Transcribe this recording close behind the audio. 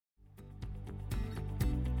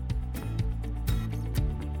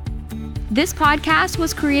This podcast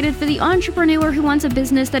was created for the entrepreneur who wants a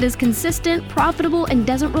business that is consistent, profitable, and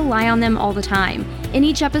doesn't rely on them all the time. In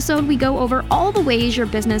each episode, we go over all the ways your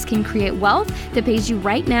business can create wealth that pays you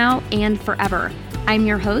right now and forever. I'm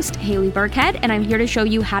your host, Haley Burkhead, and I'm here to show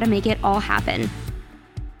you how to make it all happen.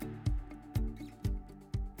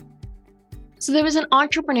 So there was an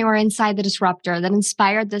entrepreneur inside the Disruptor that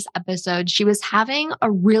inspired this episode. She was having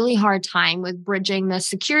a really hard time with bridging the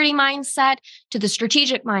security mindset to the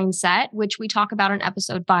strategic mindset, which we talk about in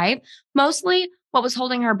episode 5. Mostly what was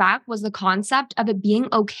holding her back was the concept of it being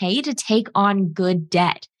okay to take on good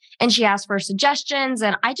debt. And she asked for suggestions.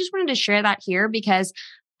 And I just wanted to share that here because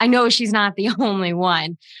I know she's not the only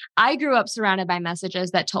one. I grew up surrounded by messages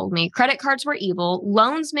that told me credit cards were evil,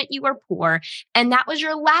 loans meant you were poor, and that was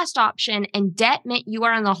your last option, and debt meant you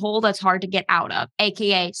are in the hole that's hard to get out of,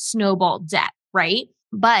 aka snowball debt, right?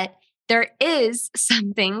 But there is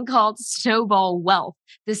something called snowball wealth.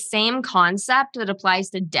 The same concept that applies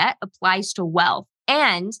to debt applies to wealth.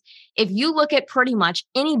 And if you look at pretty much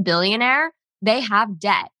any billionaire, they have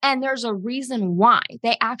debt. And there's a reason why.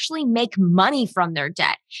 They actually make money from their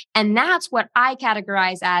debt. And that's what I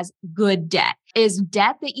categorize as good debt, is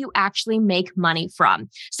debt that you actually make money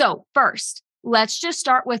from. So first, let's just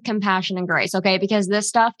start with compassion and grace, okay? Because this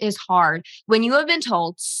stuff is hard. When you have been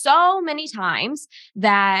told so many times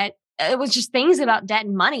that it was just things about debt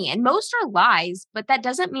and money, and most are lies, but that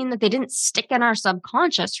doesn't mean that they didn't stick in our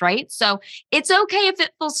subconscious, right? So it's okay if it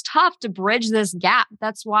feels tough to bridge this gap.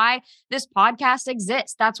 That's why this podcast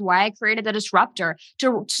exists. That's why I created the Disruptor,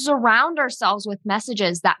 to surround ourselves with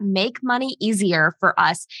messages that make money easier for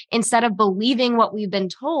us instead of believing what we've been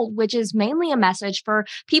told, which is mainly a message for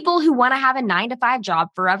people who want to have a 9-to-5 job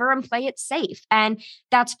forever and play it safe. And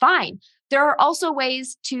that's fine. There are also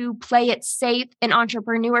ways to play it safe in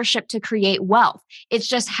entrepreneurship to create wealth. It's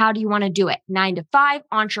just, how do you want to do it? 9-to-5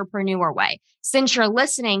 entrepreneur way. Since you're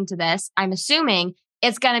listening to this, I'm assuming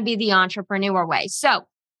it's going to be the entrepreneur way. So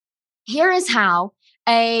here is how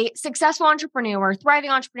a successful entrepreneur, thriving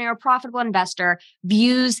entrepreneur, profitable investor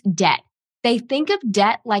views debt. They think of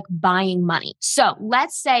debt like buying money. So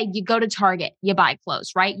let's say you go to Target, you buy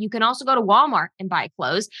clothes, right? You can also go to Walmart and buy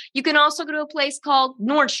clothes. You can also go to a place called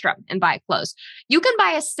Nordstrom and buy clothes. You can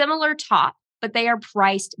buy a similar top, but they are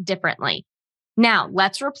priced differently. Now,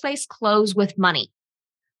 let's replace clothes with money.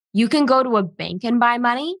 You can go to a bank and buy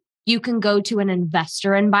money. You can go to an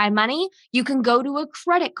investor and buy money. You can go to a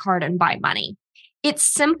credit card and buy money. It's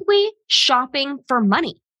simply shopping for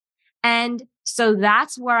money. And so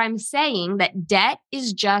that's where I'm saying that debt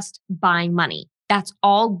is just buying money. That's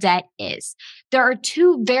all debt is. There are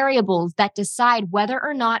two variables that decide whether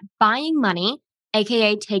or not buying money,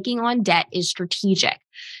 aka taking on debt, is strategic.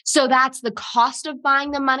 So that's the cost of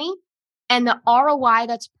buying the money and the ROI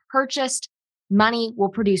that's purchased money will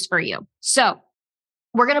produce for you. So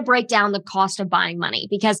we're going to break down the cost of buying money,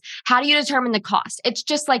 because how do you determine the cost? It's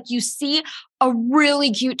just like you see a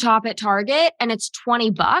really cute top at Target and it's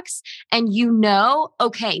 $20 and you know,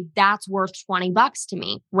 okay, that's worth $20 to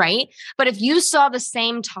me, right? But if you saw the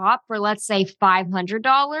same top for, let's say,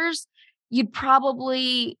 $500,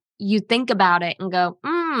 you'd think about it and go,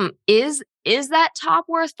 is that top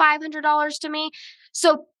worth $500 to me?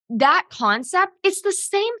 So that concept, it's the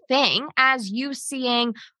same thing as you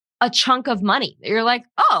seeing a chunk of money. You're like,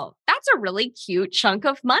 oh, that's a really cute chunk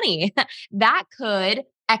of money. That could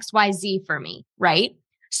XYZ for me, right?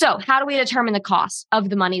 So how do we determine the cost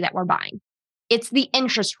of the money that we're buying? It's the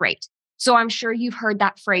interest rate. So I'm sure you've heard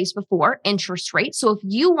that phrase before, interest rate. So if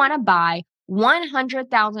you want to buy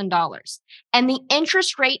 $100,000 and the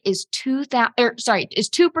interest rate is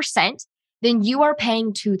 2%, then you are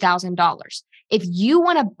paying $2,000. If you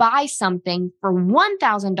want to buy something for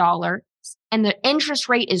 $1,000, and the interest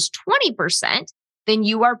rate is 20%, then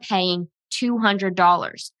you are paying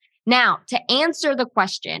 $200. Now, to answer the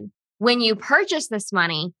question, when you purchase this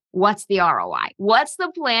money, what's the ROI? What's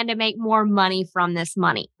the plan to make more money from this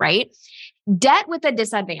money, right? Debt with a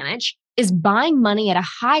disadvantage is buying money at a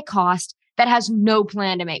high cost that has no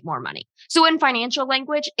plan to make more money. So in financial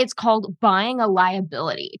language, it's called buying a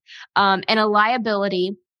liability. And a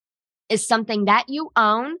liability is something that you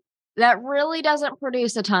own that really doesn't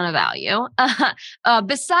produce a ton of value.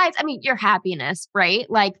 Besides, your happiness, right?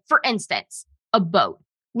 Like, for instance, a boat.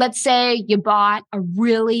 Let's say you bought a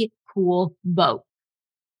really cool boat.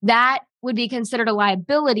 That would be considered a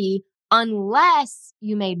liability unless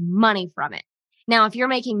you made money from it. Now, if you're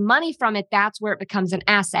making money from it, that's where it becomes an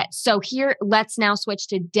asset. So here, let's now switch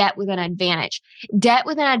to debt with an advantage. Debt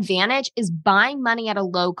with an advantage is buying money at a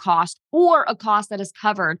low cost or a cost that is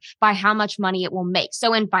covered by how much money it will make.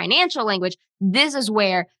 So in financial language, this is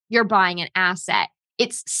where you're buying an asset.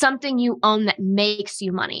 It's something you own that makes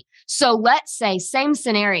you money. So let's say, same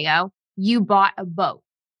scenario, you bought a boat,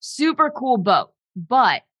 super cool boat,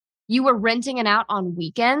 but you were renting it out on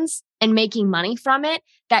weekends and making money from it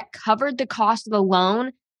that covered the cost of the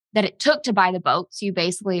loan that it took to buy the boat. So you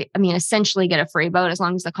basically, essentially get a free boat as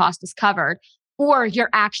long as the cost is covered, or you're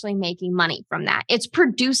actually making money from that. It's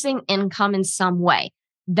producing income in some way.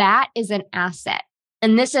 That is an asset.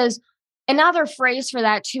 And this is another phrase for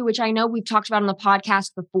that too, which I know we've talked about on the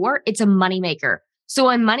podcast before. It's a moneymaker. So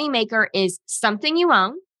a moneymaker is something you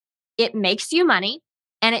own, it makes you money,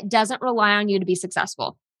 and it doesn't rely on you to be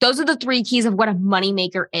successful. Those are the three keys of what a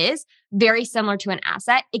moneymaker is. Very similar to an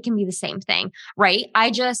asset. It can be the same thing, right? I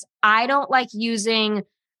don't like using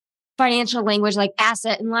financial language like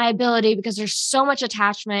asset and liability because there's so much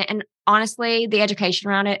attachment. And honestly, the education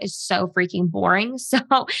around it is so freaking boring. So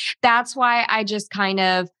that's why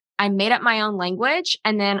I made up my own language,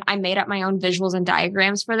 and then I made up my own visuals and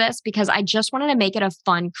diagrams for this because I just wanted to make it a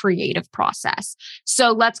fun, creative process.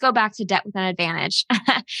 So let's go back to debt with an advantage.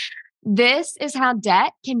 This is how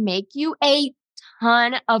debt can make you a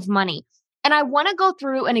ton of money. And I want to go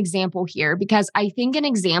through an example here because I think an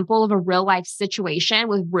example of a real life situation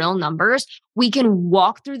with real numbers, we can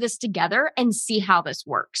walk through this together and see how this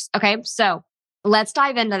works. Okay. So let's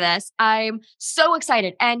dive into this. I'm so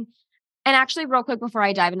excited. And actually, real quick before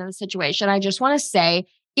I dive into the situation, I just want to say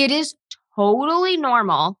it is totally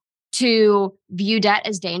normal to view debt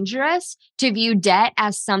as dangerous, to view debt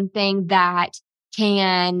as something that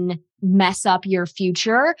can mess up your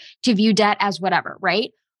future, to view debt as whatever, right?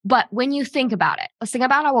 But when you think about it, let's think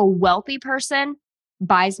about how a wealthy person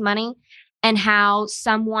buys money and how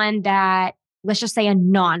someone that, let's just say a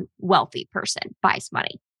non-wealthy person buys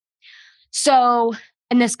money. So,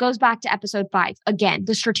 and this goes back to episode 5, again,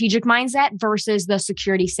 the strategic mindset versus the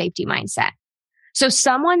security safety mindset. So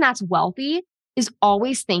someone that's wealthy is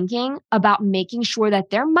always thinking about making sure that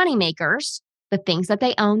their money makers, the things that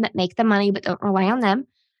they own that make the money but don't rely on them,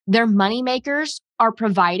 their money makers are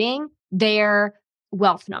providing their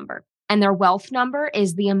wealth number. And their wealth number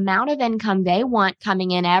is the amount of income they want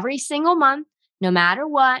coming in every single month, no matter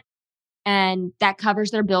what. And that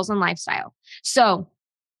covers their bills and lifestyle. So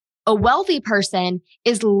a wealthy person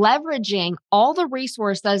is leveraging all the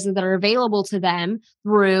resources that are available to them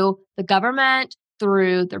through the government,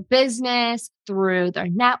 through their business, through their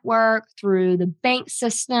network, through the bank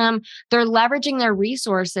system. They're leveraging their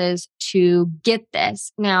resources to get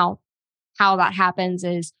this. Now, how that happens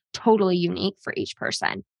is totally unique for each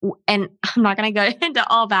person. And I'm not going to go into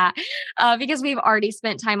all that because we've already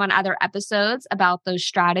spent time on other episodes about those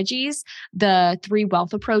strategies. The 3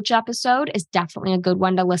 wealth approach episode is definitely a good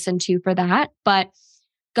one to listen to for that. But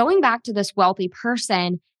going back to this wealthy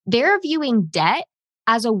person, they're viewing debt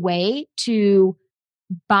as a way to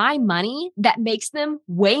buy money that makes them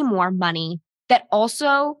way more money that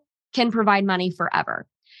also can provide money forever.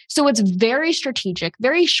 So it's very strategic,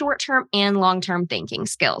 very short-term and long-term thinking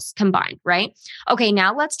skills combined, right? Okay,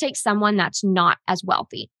 now let's take someone that's not as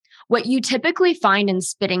wealthy. What you typically find in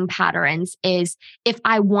spitting patterns is if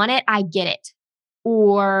I want it, I get it.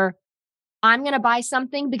 Or I'm going to buy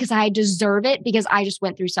something because I deserve it because I just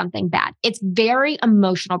went through something bad. It's very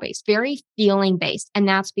emotional based, very feeling based. And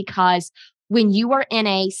that's because when you are in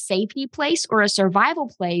a safety place or a survival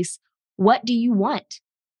place, what do you want?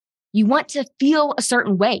 You want to feel a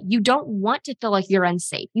certain way. You don't want to feel like you're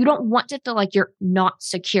unsafe. You don't want to feel like you're not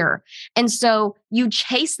secure. And so you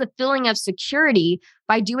chase the feeling of security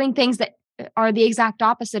by doing things that are the exact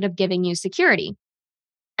opposite of giving you security.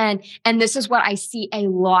 And this is what I see a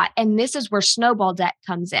lot. And this is where snowball debt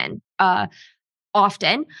comes in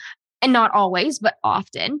often, and not always, but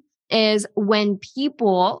often, is when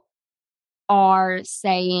people are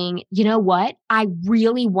saying, you know what, I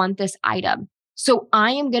really want this item. So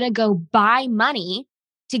I am going to go buy money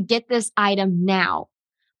to get this item now.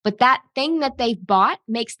 But that thing that they've bought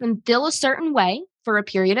makes them feel a certain way for a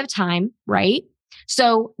period of time, right?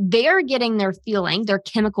 So they're getting their feeling, their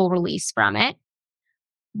chemical release from it.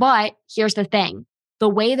 But here's the thing. The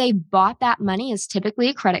way they bought that money is typically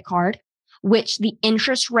a credit card, which the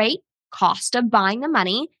interest rate cost of buying the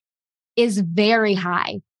money is very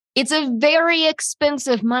high. It's a very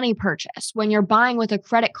expensive money purchase when you're buying with a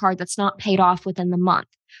credit card that's not paid off within the month,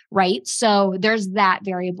 right? So there's that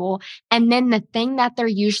variable. And then the thing that they're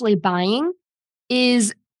usually buying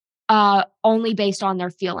is only based on their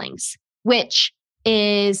feelings, which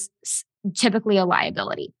is typically a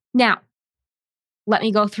liability. Now, let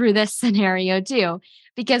me go through this scenario too,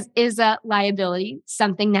 because is a liability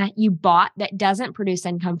something that you bought that doesn't produce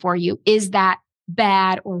income for you? Is that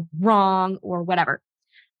bad or wrong or whatever?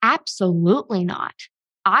 Absolutely not.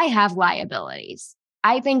 I have liabilities.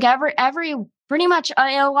 I think every pretty much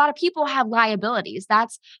a lot of people have liabilities.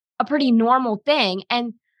 That's a pretty normal thing.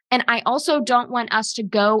 And I also don't want us to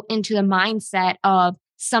go into the mindset of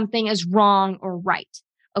something is wrong or right.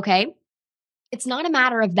 Okay? It's not a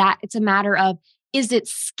matter of that. It's a matter of, is it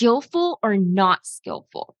skillful or not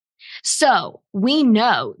skillful? So we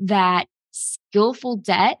know that skillful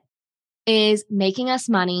debt is making us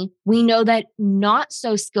money. We know that not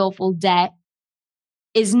so skillful debt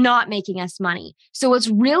is not making us money. So it's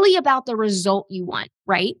really about the result you want,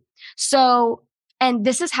 right? So, and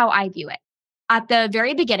this is how I view it. At the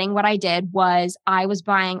very beginning, what I did was I was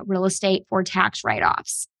buying real estate for tax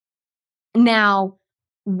write-offs. Now,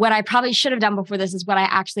 what I probably should have done before this is what I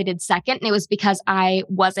actually did second. And it was because I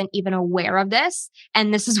wasn't even aware of this.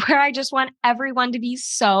 And this is where I just want everyone to be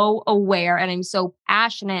so aware. And I'm so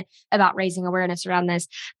passionate about raising awareness around this.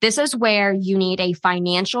 This is where you need a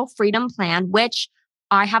financial freedom plan, which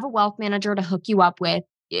I have a wealth manager to hook you up with.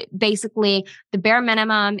 Basically, the bare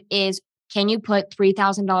minimum is, can you put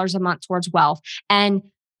 $3,000 a month towards wealth? And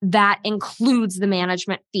that includes the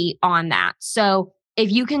management fee on that. So if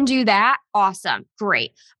you can do that, awesome,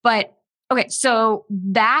 great. But okay, so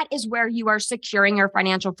that is where you are securing your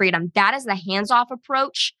financial freedom. That is the hands-off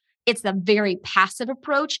approach. It's the very passive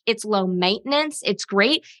approach. It's low maintenance. It's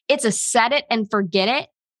great. It's a set it and forget it.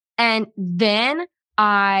 And then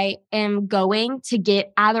I am going to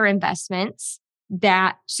get other investments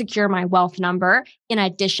that secure my wealth number in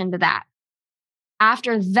addition to that.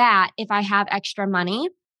 After that, if I have extra money,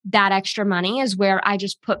 that extra money is where I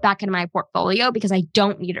just put back into my portfolio because I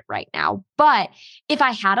don't need it right now. But if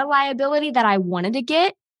I had a liability that I wanted to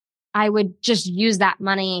get, I would just use that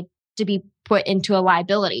money to be put into a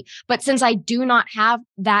liability. But since I do not have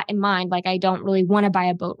that in mind, like I don't really want to buy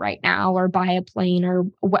a boat right now or buy a plane or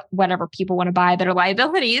whatever people want to buy that are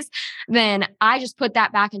liabilities, then I just put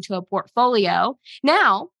that back into a portfolio.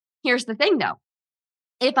 Now, here's the thing though.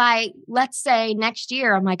 If let's say next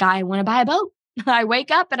year, I'm like, I want to buy a boat. I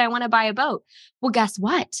wake up and I want to buy a boat. Well, guess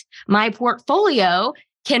what? My portfolio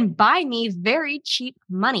can buy me very cheap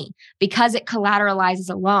money because it collateralizes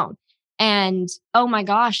a loan. And oh my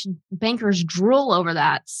gosh, bankers drool over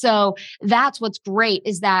that. So that's what's great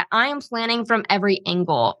is that I am planning from every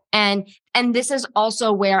angle. And this is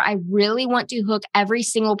also where I really want to hook every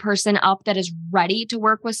single person up that is ready to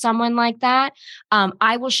work with someone like that.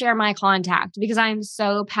 I will share my contact because I'm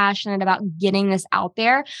so passionate about getting this out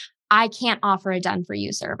there. I can't offer a done for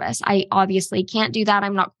you service. I obviously can't do that.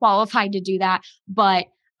 I'm not qualified to do that, but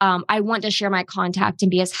I want to share my contact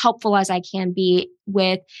and be as helpful as I can be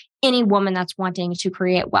with any woman that's wanting to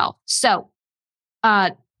create wealth. So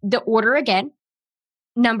the order again,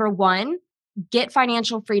 number one, get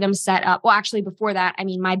financial freedom set up. Well, actually before that,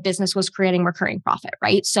 my business was creating recurring profit,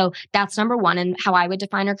 right? So that's number one. And how I would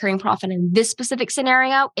define recurring profit in this specific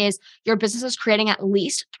scenario is your business is creating at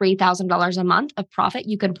least $3,000 a month of profit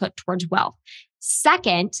you can put towards wealth.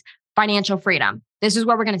 Second, financial freedom. This is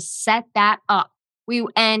where we're going to set that up.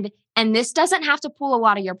 And this doesn't have to pull a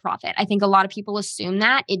lot of your profit. I think a lot of people assume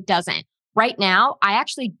that it doesn't. Right now, I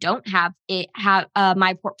actually don't have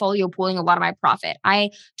my portfolio pooling a lot of my profit.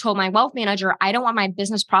 I told my wealth manager, I don't want my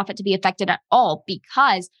business profit to be affected at all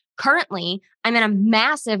because currently I'm in a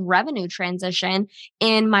massive revenue transition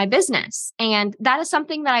in my business. And that is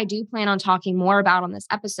something that I do plan on talking more about on this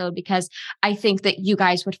episode because I think that you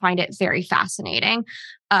guys would find it very fascinating.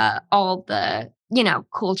 All the,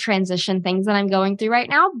 cool transition things that I'm going through right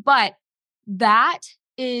now. But that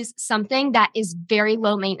is something that is very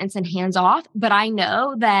low maintenance and hands off. But I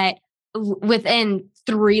know that within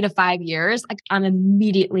 3 to 5 years, I'm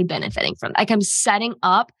immediately benefiting from that. I'm setting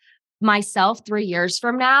up myself 3 years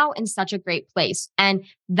from now in such a great place. And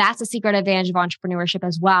that's a secret advantage of entrepreneurship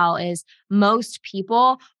as well, is most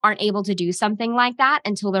people aren't able to do something like that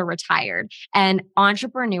until they're retired. And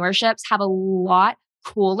entrepreneurships have a lot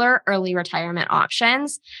cooler early retirement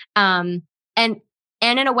options. And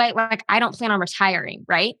in a way, I don't plan on retiring,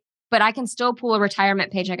 right? But I can still pull a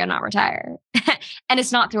retirement paycheck and not retire. And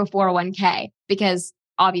it's not through a 401k because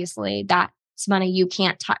obviously that's money you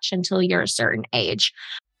can't touch until you're a certain age.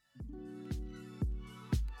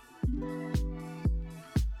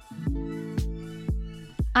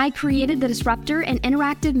 I created the Disruptor, an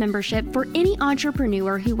interactive membership for any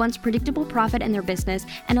entrepreneur who wants predictable profit in their business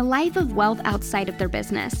and a life of wealth outside of their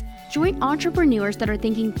business. Join entrepreneurs that are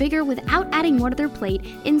thinking bigger without adding more to their plate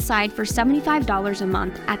inside for $75 a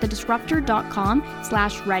month at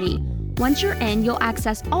thedisruptor.com/ready. Once you're in, you'll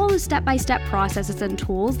access all the step-by-step processes and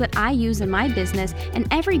tools that I use in my business and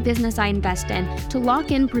every business I invest in to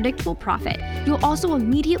lock in predictable profit. You'll also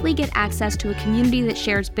immediately get access to a community that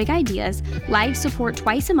shares big ideas, live support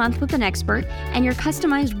twice a month with an expert, and your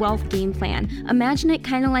customized wealth game plan. Imagine it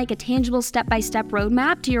kind of like a tangible step-by-step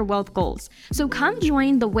roadmap to your wealth goals. So come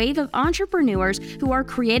join the wave of entrepreneurs who are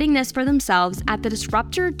creating this for themselves at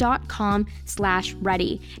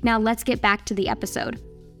thedisruptor.com/ready. Now let's get back to the episode.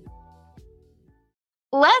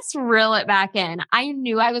 Let's reel it back in. I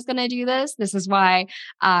knew I was going to do this. This is why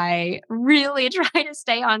I really try to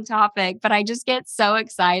stay on topic, but I just get so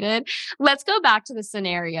excited. Let's go back to the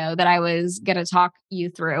scenario that I was going to talk you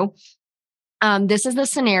through. This is the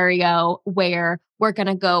scenario where we're going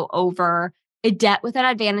to go over a debt with an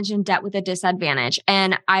advantage and debt with a disadvantage.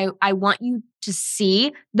 And I want you to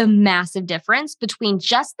see the massive difference between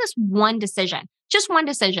just this one decision,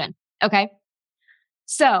 okay?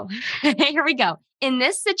 So here we go. In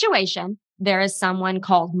this situation, there is someone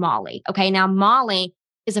called Molly. Okay, now Molly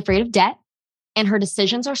is afraid of debt and her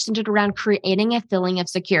decisions are centered around creating a feeling of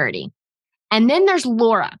security. And then there's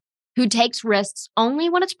Laura, who takes risks only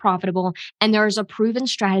when it's profitable and there is a proven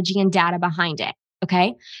strategy and data behind it.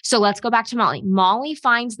 Okay, so let's go back to Molly. Molly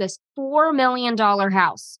finds this $4 million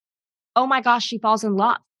house. Oh my gosh, she falls in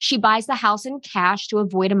love. She buys the house in cash to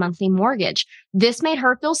avoid a monthly mortgage. This made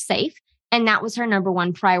her feel safe, and that was her number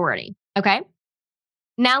one priority. Okay.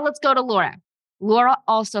 Now let's go to Laura. Laura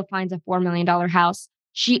also finds a $4 million house.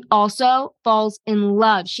 She also falls in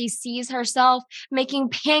love. She sees herself making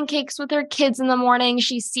pancakes with her kids in the morning.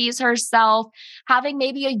 She sees herself having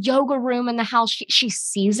maybe a yoga room in the house. She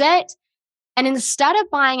sees it. And instead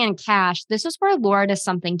of buying in cash, this is where Laura does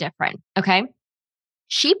something different. Okay.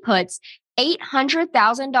 She puts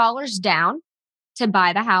 $800,000 down to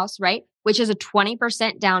buy the house, right? Which is a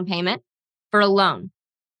 20% down payment for a loan.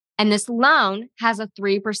 And this loan has a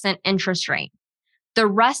 3% interest rate. The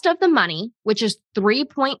rest of the money, which is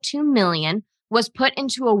 $3.2 million, was put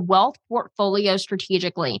into a wealth portfolio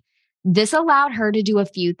strategically. This allowed her to do a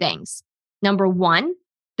few things. Number one,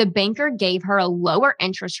 the banker gave her a lower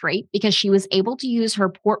interest rate because she was able to use her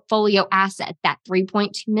portfolio asset, that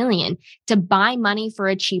 $3.2 million, to buy money for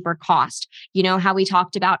a cheaper cost. You know how we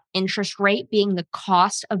talked about interest rate being the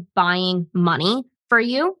cost of buying money for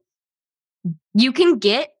you? You can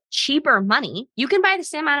get cheaper money. You can buy the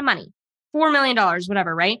same amount of money, $4 million,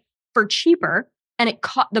 whatever, right? For cheaper. And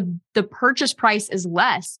the purchase price is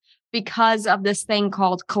less because of this thing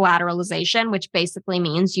called collateralization, which basically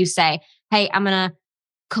means you say, hey, I'm going to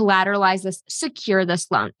collateralize this, secure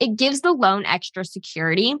this loan. It gives the loan extra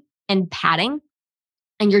security and padding.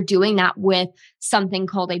 And you're doing that with something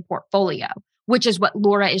called a portfolio, which is what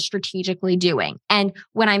Laura is strategically doing. And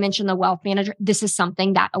when I mentioned the wealth manager, this is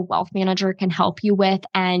something that a wealth manager can help you with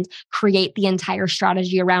and create the entire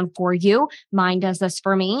strategy around for you. Mine does this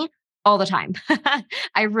for me all the time.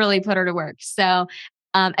 I really put her to work. So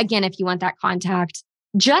again, if you want that contact,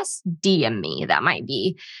 just DM me. That might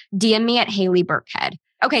be DM me at Haley Burkhead.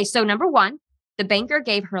 Okay, so number one, the banker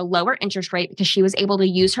gave her a lower interest rate because she was able to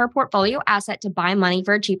use her portfolio asset to buy money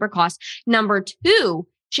for a cheaper cost. Number two,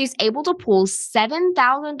 she's able to pull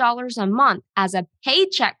 $7,000 a month as a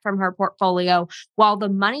paycheck from her portfolio while the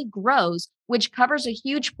money grows, which covers a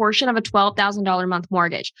huge portion of a $12,000 a month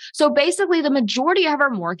mortgage. So basically, the majority of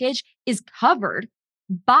her mortgage is covered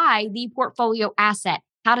by the portfolio asset.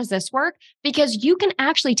 How does this work? Because you can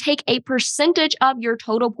actually take a percentage of your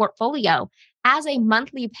total portfolio as a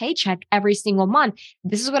monthly paycheck every single month.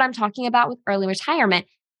 This is what I'm talking about with early retirement.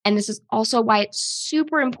 And this is also why it's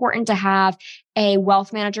super important to have a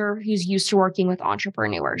wealth manager who's used to working with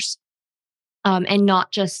entrepreneurs and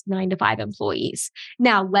not just 9-to-5 employees.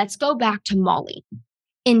 Now, let's go back to Molly.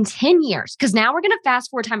 In 10 years, because now we're going to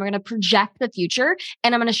fast forward time, we're going to project the future,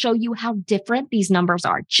 and I'm going to show you how different these numbers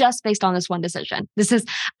are just based on this one decision.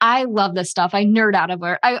 I love this stuff. I nerd out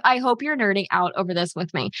over it. I hope you're nerding out over this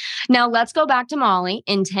with me. Now, let's go back to Molly.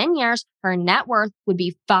 In 10 years, her net worth would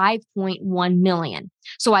be $5.1 million.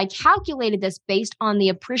 So I calculated this based on the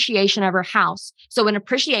appreciation of her house. So an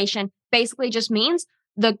appreciation basically just means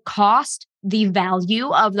the cost, the value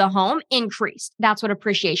of the home increased. That's what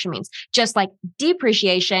appreciation means. Just like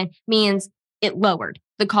depreciation means it lowered,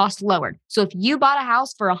 the cost lowered. So if you bought a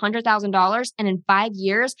house for $100,000 and in 5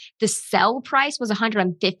 years, the sell price was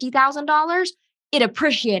 $150,000, it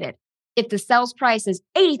appreciated. If the sales price is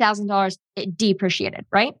 $80,000, it depreciated,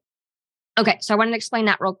 right? Okay, so I wanted to explain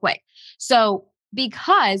that real quick. So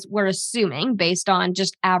because we're assuming based on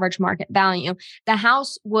just average market value, the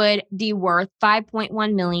house would be worth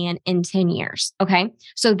 $5.1 million in 10 years. Okay.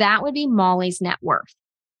 So that would be Molly's net worth.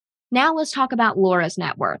 Now let's talk about Laura's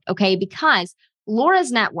net worth, okay? Because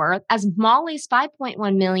Laura's net worth, as Molly's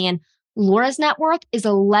 5.1 million, Laura's net worth is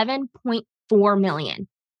 11.4 million.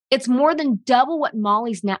 It's more than double what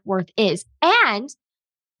Molly's net worth is. And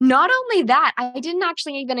not only that, I didn't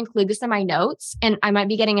actually even include this in my notes, and I might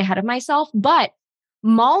be getting ahead of myself, but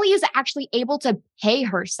Molly is actually able to pay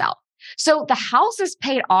herself. So the house is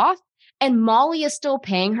paid off and Molly is still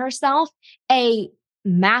paying herself a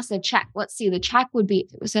massive check. Let's see, the check would be,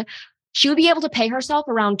 she would be able to pay herself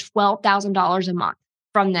around $12,000 a month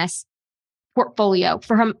from this portfolio,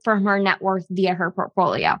 from her net worth via her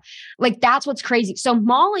portfolio. Like, that's what's crazy. So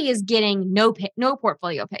Molly is getting no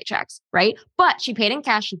portfolio paychecks, right? But she paid in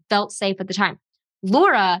cash. She felt safe at the time.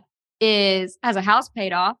 Laura has a house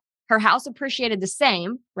paid off. Her house appreciated the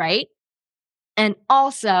same, right? And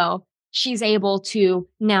also she's able to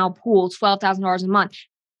now pool $12,000 a month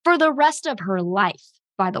for the rest of her life,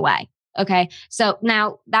 by the way. Okay. So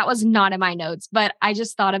now that was not in my notes, but I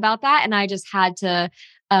just thought about that and I just had to,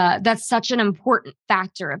 that's such an important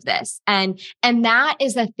factor of this. And that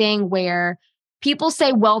is the thing where people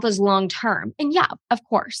say wealth is long-term. And yeah, of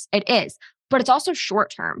course it is, but it's also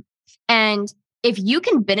short-term. And if you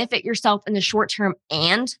can benefit yourself in the short term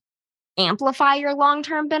and amplify your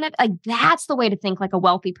long-term benefit, like, that's the way to think like a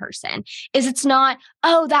wealthy person. Is it's not,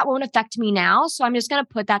 oh, that won't affect me now, so I'm just going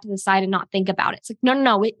to put that to the side and not think about it. It's like,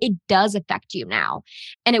 no, it does affect you now,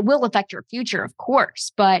 and it will affect your future, of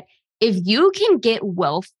course. But if you can get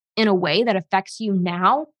wealth in a way that affects you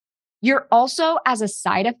now, you're also, as a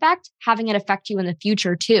side effect, having it affect you in the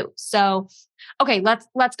future too. So, okay,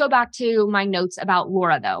 let's go back to my notes about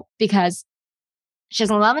Laura though, because she has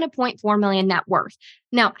 11.4 million net worth.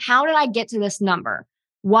 Now, how did I get to this number?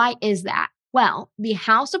 Why is that? Well, the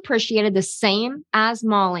house appreciated the same as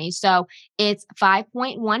Molly. So it's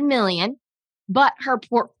 5.1 million, but her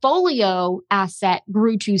portfolio asset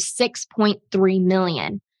grew to 6.3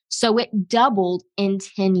 million. So it doubled in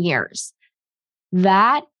 10 years.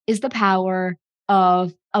 That is the power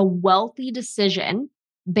of a wealthy decision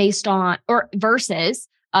based on, or versus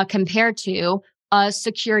compared to a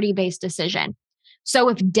security-based decision. So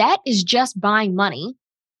if debt is just buying money,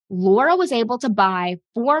 Laura was able to buy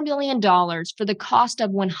 $4 million for the cost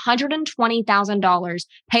of $120,000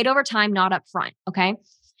 paid over time, not up front, okay?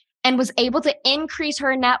 And was able to increase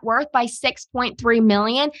her net worth by $6.3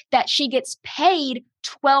 million that she gets paid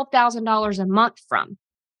 $12,000 a month from.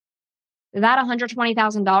 That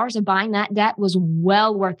 $120,000 of buying that debt was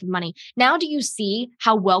well worth the money. Now, do you see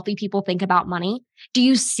how wealthy people think about money? Do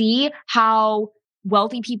you see how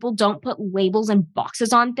wealthy people don't put labels and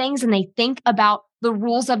boxes on things, and they think about the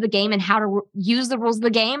rules of the game and how to use the rules of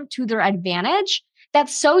the game to their advantage?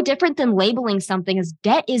 That's so different than labeling something as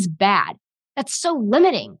debt is bad. That's so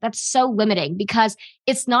limiting. Because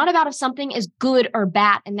it's not about if something is good or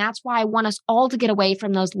bad. And that's why I want us all to get away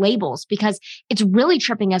from those labels, because it's really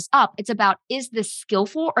tripping us up. It's about, is this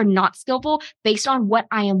skillful or not skillful based on what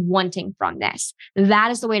I am wanting from this?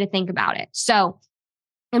 That is the way to think about it. So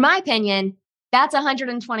in my opinion, that's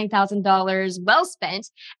 $120,000 well spent.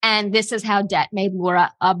 And this is how debt made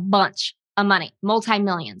Laura a bunch of money,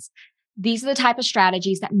 multi-millions. These are the type of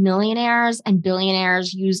strategies that millionaires and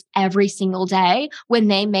billionaires use every single day. When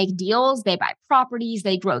they make deals, they buy properties,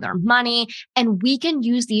 they grow their money, and we can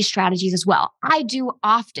use these strategies as well. I do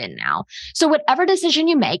often now. So whatever decision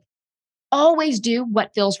you make, always do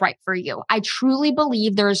what feels right for you. I truly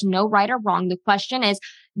believe there is no right or wrong. The question is,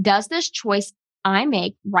 does this choice I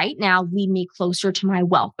make right now lead me closer to my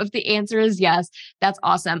wealth? If the answer is yes, that's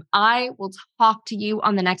awesome. I will talk to you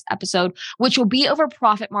on the next episode, which will be over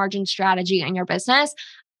profit margin strategy in your business.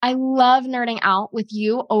 I love nerding out with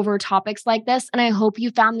you over topics like this, and I hope you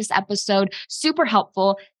found this episode super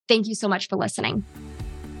helpful. Thank you so much for listening.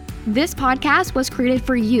 This podcast was created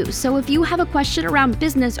for you, so if you have a question around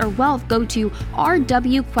business or wealth, go to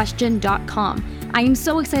rwquestion.com. I am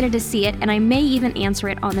so excited to see it, and I may even answer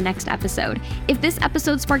it on the next episode. If this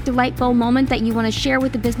episode sparked a light bulb moment that you want to share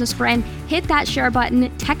with a business friend, hit that share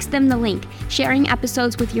button, text them the link. Sharing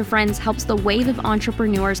episodes with your friends helps the wave of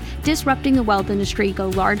entrepreneurs disrupting the wealth industry go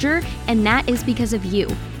larger, and that is because of you.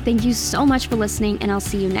 Thank you so much for listening, and I'll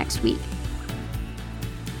see you next week.